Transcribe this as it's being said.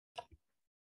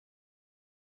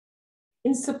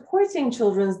In supporting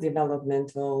children's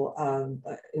developmental,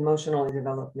 emotional and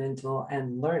developmental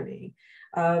and learning,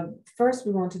 first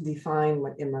we want to define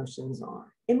what emotions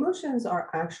are. Emotions are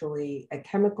actually a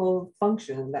chemical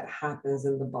function that happens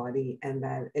in the body and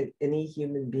that any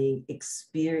human being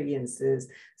experiences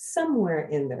somewhere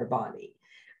in their body.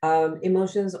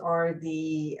 Emotions are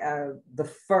the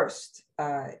first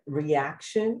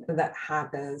reaction that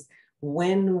happens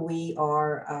when we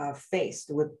are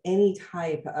faced with any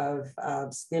type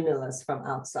of stimulus from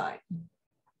outside.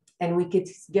 And we could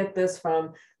get this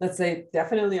from, let's say,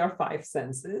 definitely our five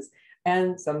senses,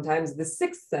 and sometimes the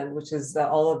sixth sense, which is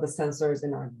all of the sensors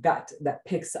in our gut that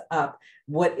picks up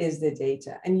what is the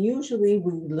data. And usually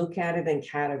we look at it and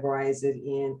categorize it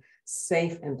in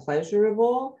safe and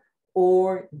pleasurable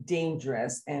or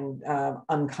dangerous and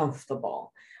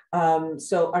uncomfortable.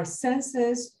 So our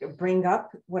senses bring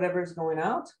up whatever's going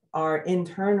out. Our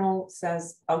internal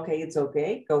says, okay, it's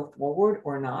okay, go forward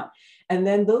or not. And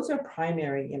then those are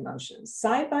primary emotions.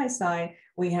 Side by side,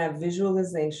 we have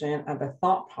visualization of a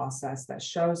thought process that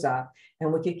shows up,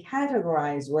 and we can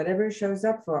categorize whatever shows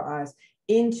up for us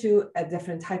into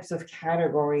different types of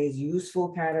categories, useful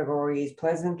categories,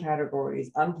 pleasant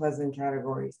categories, unpleasant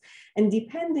categories. And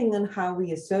depending on how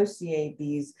we associate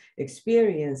these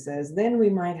experiences, then we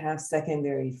might have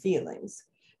secondary feelings.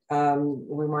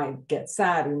 We might get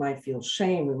sad, we might feel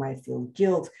shame, we might feel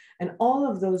guilt, and all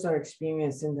of those are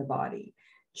experienced in the body.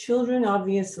 Children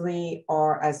obviously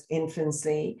are, as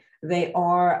infancy, they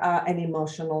are an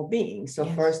emotional being. So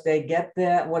yes. First they get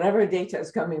whatever data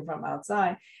is coming from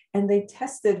outside, and they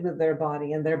test it with their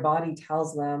body, and their body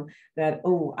tells them that,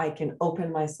 oh, I can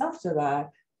open myself to that,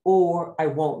 or I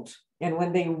won't. And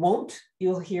when they won't,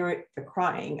 you'll hear it, the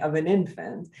crying of an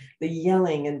infant, the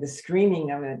yelling and the screaming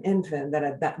of an infant that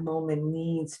at that moment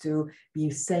needs to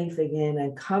be safe again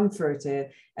and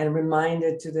comforted and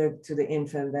reminded to the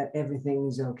infant that everything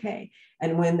is okay.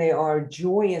 And when they are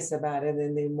joyous about it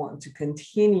and they want to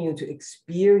continue to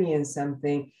experience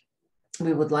something,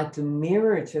 we would like to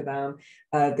mirror to them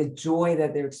the joy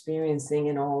that they're experiencing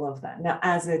and all of that. Now,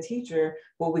 as a teacher,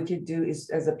 what we could do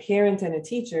is, as a parent and a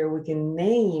teacher, we can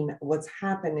name what's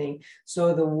happening.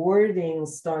 So the wording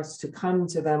starts to come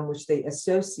to them, which they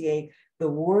associate the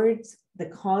words, the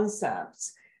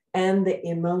concepts, and the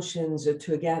emotions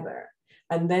together.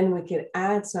 And then we could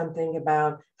add something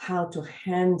about how to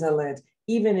handle it,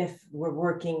 even if we're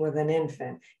working with an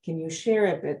infant. Can you share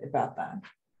a bit about that?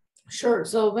 Sure.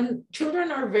 So when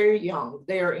children are very young,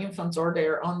 they are infants or they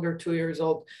are under 2 years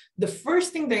old, the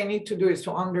first thing they need to do is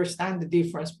to understand the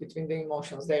difference between the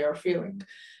emotions they are feeling.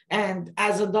 And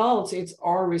as adults, it's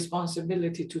our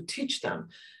responsibility to teach them.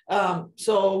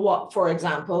 So what, for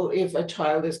example, if a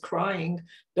child is crying,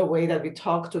 the way that we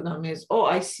talk to them is, oh,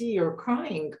 I see you're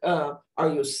crying. Are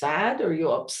you sad? Are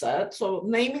you upset? So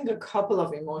naming a couple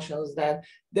of emotions that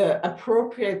the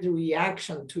appropriate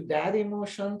reaction to that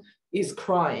emotion is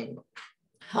crying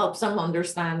helps them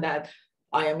understand that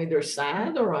I am either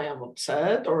sad or I am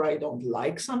upset or I don't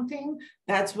like something.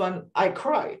 That's when I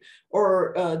cry.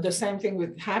 Or the same thing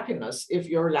with happiness. If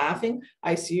you're laughing,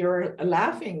 I see you're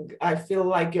laughing. I feel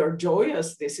like you're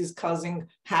joyous. This is causing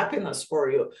happiness for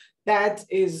you. That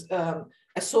is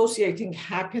associating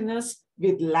happiness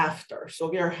with laughter. So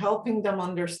we are helping them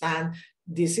understand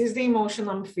this is the emotion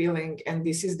I'm feeling and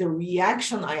this is the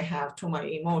reaction I have to my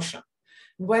emotion.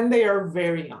 When they are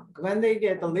very young, when they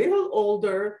get a little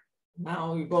older,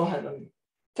 now you go ahead and.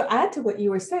 To add to what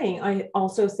you were saying, I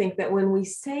also think that when we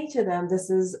say to them, this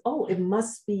is, oh, it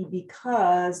must be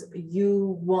because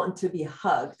you want to be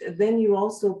hugged, then you're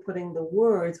also putting the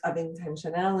words of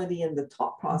intentionality in the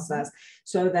thought process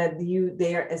so that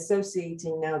they're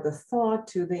associating now the thought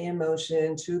to the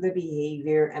emotion, to the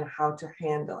behavior, and how to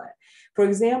handle it. For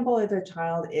example, if a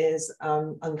child is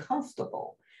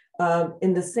uncomfortable,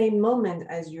 in the same moment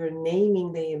as you're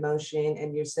naming the emotion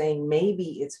and you're saying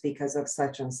maybe it's because of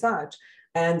such and such,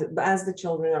 and as the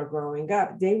children are growing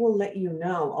up, they will let you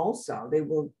know also. They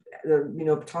will,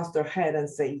 toss their head and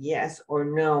say yes or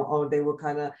no, or they will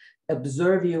kind of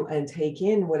observe you and take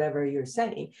in whatever you're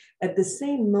saying. At the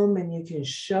same moment, you can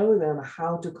show them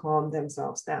how to calm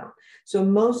themselves down. So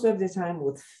most of the time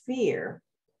with fear,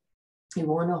 you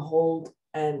want to hold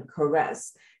and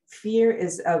caress. Fear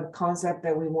is a concept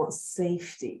that we want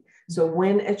safety. So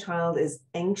when a child is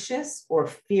anxious or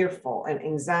fearful, and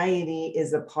anxiety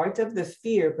is a part of the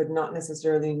fear, but not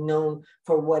necessarily known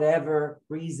for whatever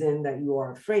reason that you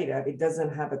are afraid of, it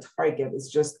doesn't have a target. It's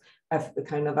just a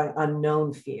kind of an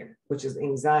unknown fear, which is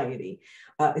anxiety.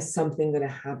 Is something going to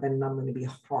happen and I'm going to be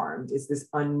harmed? Is this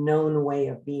unknown way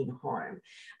of being harmed?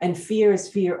 And fear is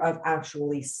fear of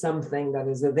actually something that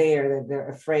is there that they're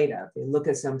afraid of. They look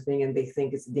at something and they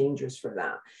think it's dangerous for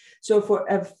them. So for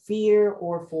a fear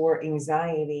or for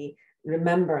anxiety,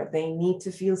 remember, they need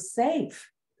to feel safe.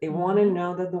 They want to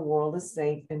know that the world is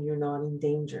safe and you're not in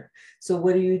danger. So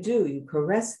what do? You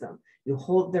caress them. You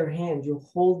hold their hand, you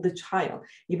hold the child.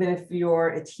 Even if you're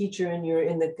a teacher and you're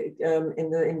in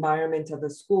the environment of a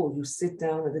school, you sit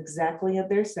down exactly at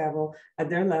their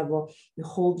level, you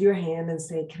hold your hand and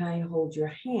say, can I hold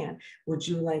your hand? Would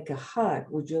you like a hug?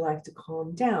 Would you like to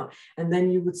calm down? And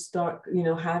then you would start,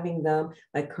 having them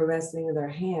like caressing their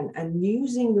hand and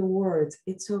using the words,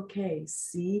 it's okay.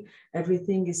 See,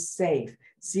 everything is safe.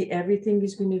 See, everything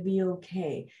is going to be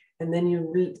okay. And then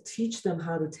you teach them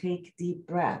how to take deep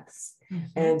breaths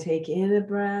and take in a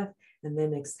breath and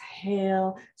then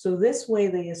exhale. So this way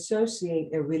they associate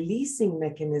a releasing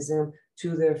mechanism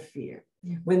to their fear.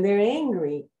 When they're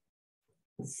angry,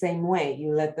 the same way,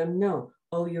 you let them know,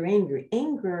 oh, you're angry.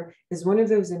 Anger is one of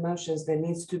those emotions that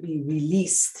needs to be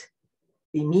released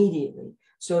immediately.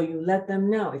 So you let them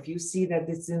know. If you see that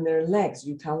it's in their legs,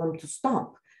 you tell them to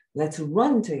stop. Let's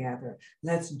run together.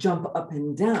 Let's jump up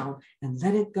and down and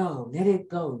let it go. Let it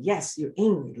go. Yes, you're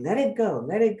angry. Let it go.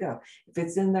 Let it go. If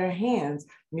it's in their hands,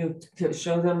 you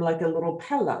show them like a little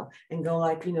pillow and go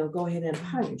like, go ahead and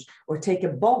punch, or take a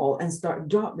ball and start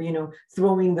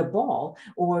throwing the ball,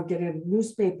 or get a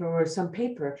newspaper or some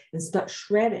paper and start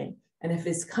shredding. And if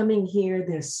it's coming here,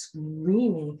 they're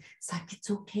screaming. It's like, it's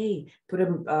okay. Put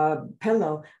a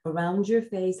pillow around your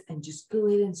face and just go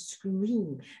ahead and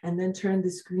scream. And then turn the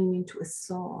screaming to a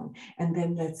song. And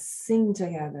then let's sing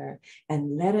together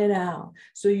and let it out.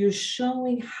 So you're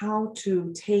showing how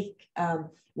to take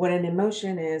what an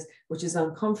emotion is, which is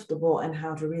uncomfortable, and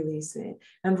how to release it.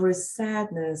 And for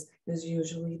sadness is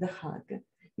usually the hug.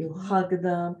 You hug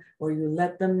them or you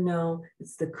let them know.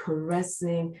 It's the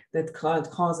caressing that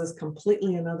causes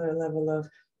completely another level of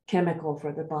chemical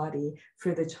for the body,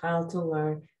 for the child to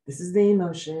learn, this is the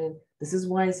emotion, this is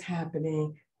why it's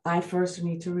happening. I first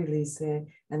need to release it.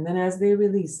 And then as they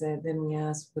release it, then we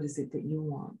ask, what is it that you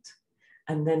want?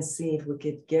 And then see if we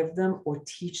could give them or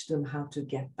teach them how to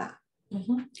get that.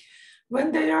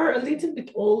 When they are a little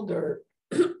bit older,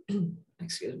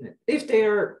 excuse me, if they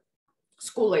are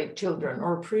school-age children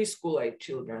or preschool-age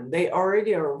children, they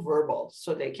already are verbal,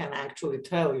 so they can actually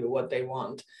tell you what they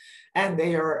want. And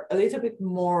they are a little bit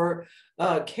more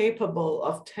capable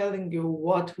of telling you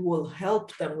what will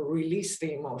help them release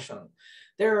the emotion.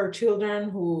 There are children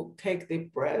who take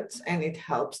deep breaths and it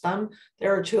helps them.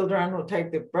 There are children who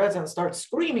take deep breaths and start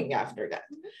screaming after that.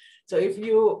 So if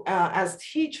you, as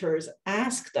teachers,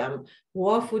 ask them,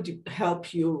 what would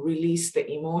help you release the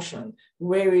emotion?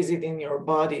 Where is it in your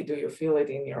body? Do you feel it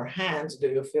in your hands? Do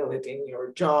you feel it in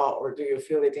your jaw? Or do you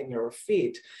feel it in your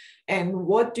feet? And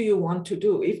what do you want to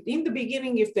do? If in the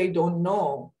beginning, if they don't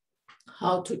know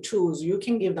how to choose, you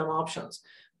can give them options.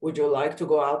 Would you like to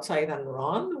go outside and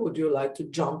run? Would you like to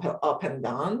jump up and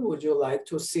down? Would you like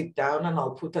to sit down and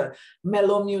I'll put a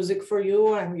mellow music for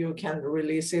you and you can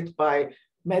release it by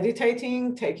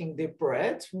meditating, taking deep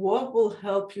breaths? What will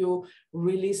help you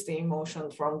release the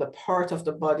emotion from the part of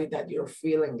the body that you're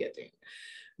feeling it in?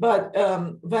 But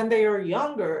when they are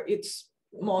younger, it's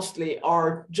mostly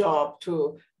our job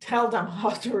to tell them how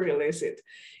to release it.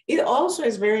 It also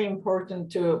is very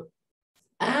important to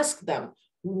ask them,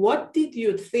 what did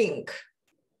you think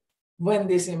when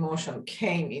this emotion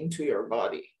came into your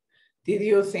body? Did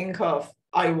you think of,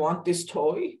 I want this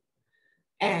toy?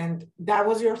 And that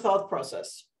was your thought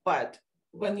process. But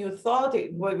when you thought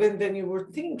it, when you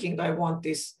were thinking, I want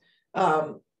this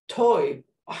toy,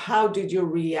 how did you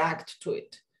react to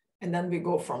it? And then we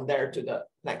go from there to the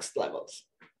next levels.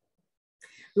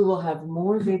 We will have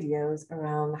more videos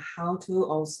around how to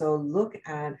also look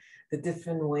at the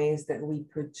different ways that we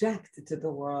project to the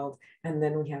world. And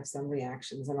then we have some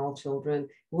reactions, and all children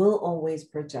will always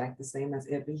project the same as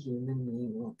every human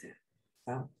being will do.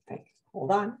 So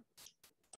hold on.